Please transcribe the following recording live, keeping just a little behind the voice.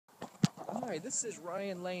Hi, this is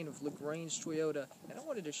Ryan Lane of LaGrange Toyota, and I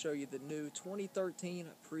wanted to show you the new 2013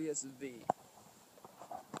 Prius V.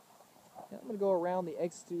 Now, I'm going to go around the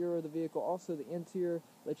exterior of the vehicle, also the interior,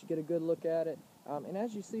 let you get a good look at it. And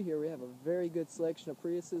as you see here, we have a very good selection of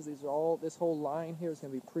Priuses. This whole line here is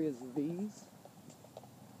going to be Prius Vs,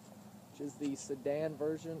 which is the sedan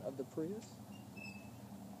version of the Prius.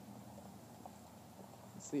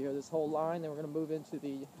 See here, this whole line, then we're going to move into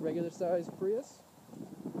the regular size Prius.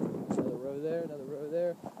 Another row there, another row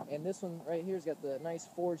there. And this one right here has got the nice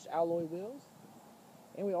forged alloy wheels.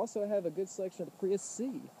 And we also have a good selection of the Prius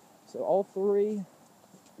C. So all three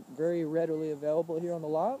very readily available here on the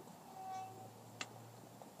lot.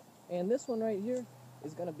 And this one right here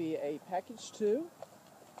is going to be a package 2.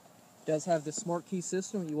 It does have the smart key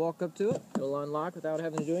system. You walk up to it, it'll unlock without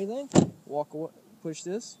having to do anything. Push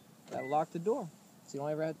this, that'll lock the door. So you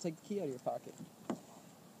don't ever have to take the key out of your pocket.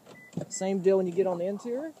 Same deal when you get on the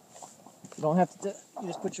interior. You don't have to, you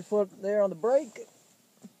just put your foot there on the brake,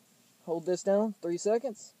 hold this down 3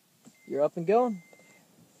 seconds, you're up and going.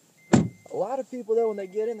 A lot of people though, when they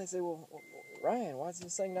get in, they say, well, Ryan, why is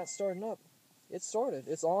this thing not starting up? It started,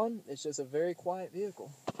 it's on, it's just a very quiet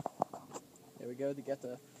vehicle. There we go, they got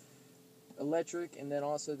the electric and then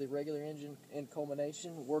also the regular engine and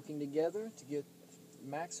culmination working together to get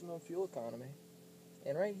maximum fuel economy.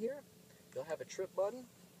 And right here, you'll have a trip button.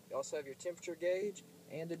 You also have your temperature gauge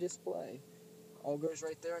and a display. All goes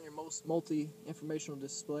right there on your multi-informational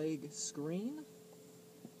display screen.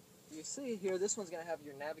 You see here, this one's going to have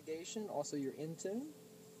your navigation, also your Intune,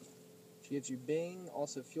 which gives you Bing,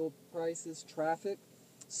 also fuel prices, traffic,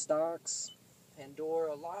 stocks,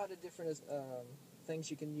 Pandora, a lot of different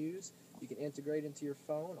things you can use. You can integrate into your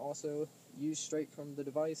phone, also use straight from the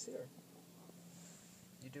device here.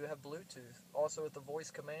 You do have Bluetooth, also with the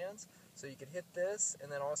voice commands, so you can hit this,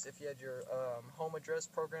 and then also if you had your home address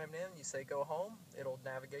programmed in, you say go home, it'll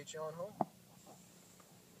navigate you on home.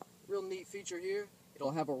 Real neat feature here,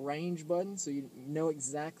 it'll have a range button, so you know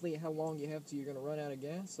exactly how long you have till you're going to run out of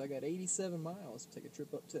gas. So I got 87 miles to take a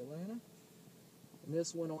trip up to Atlanta, and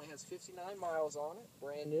this one only has 59 miles on it,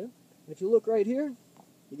 brand new. And if you look right here,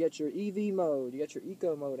 you got your EV mode, you got your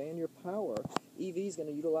eco mode, and your power. EV is going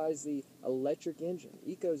to utilize the electric engine.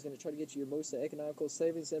 Eco is going to try to get you your most economical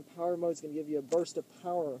savings, and power mode is going to give you a burst of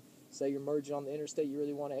power. Say you're merging on the interstate, you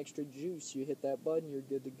really want extra juice, you hit that button, you're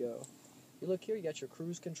good to go. You look here, you got your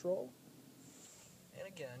cruise control, and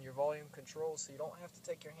again, your volume control, so you don't have to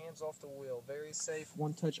take your hands off the wheel. Very safe,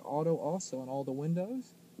 one-touch auto also on all the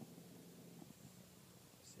windows.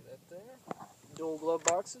 See that there? Dual glove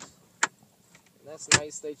boxes. And that's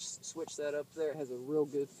nice, they switch that up there, it has a real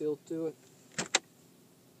good feel to it.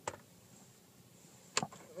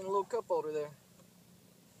 And a little cup holder there.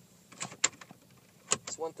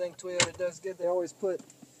 It's one thing Toyota does good, they always put,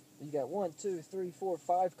 you got 1, 2, 3, 4,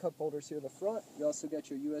 5 cup holders here in the front. You also got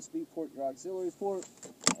your USB port, your auxiliary port,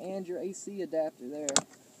 and your AC adapter there.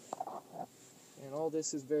 And all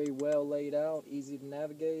this is very well laid out, easy to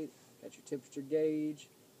navigate. Got your temperature gauge.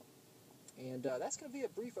 And that's going to be a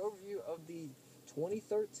brief overview of the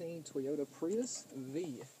 2013 Toyota Prius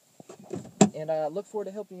V. And I look forward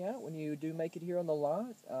to helping you out when you do make it here on the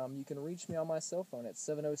lot. You can reach me on my cell phone at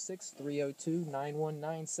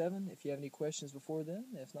 706-302-9197 if you have any questions before then.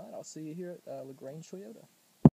 If not, I'll see you here at LaGrange Toyota.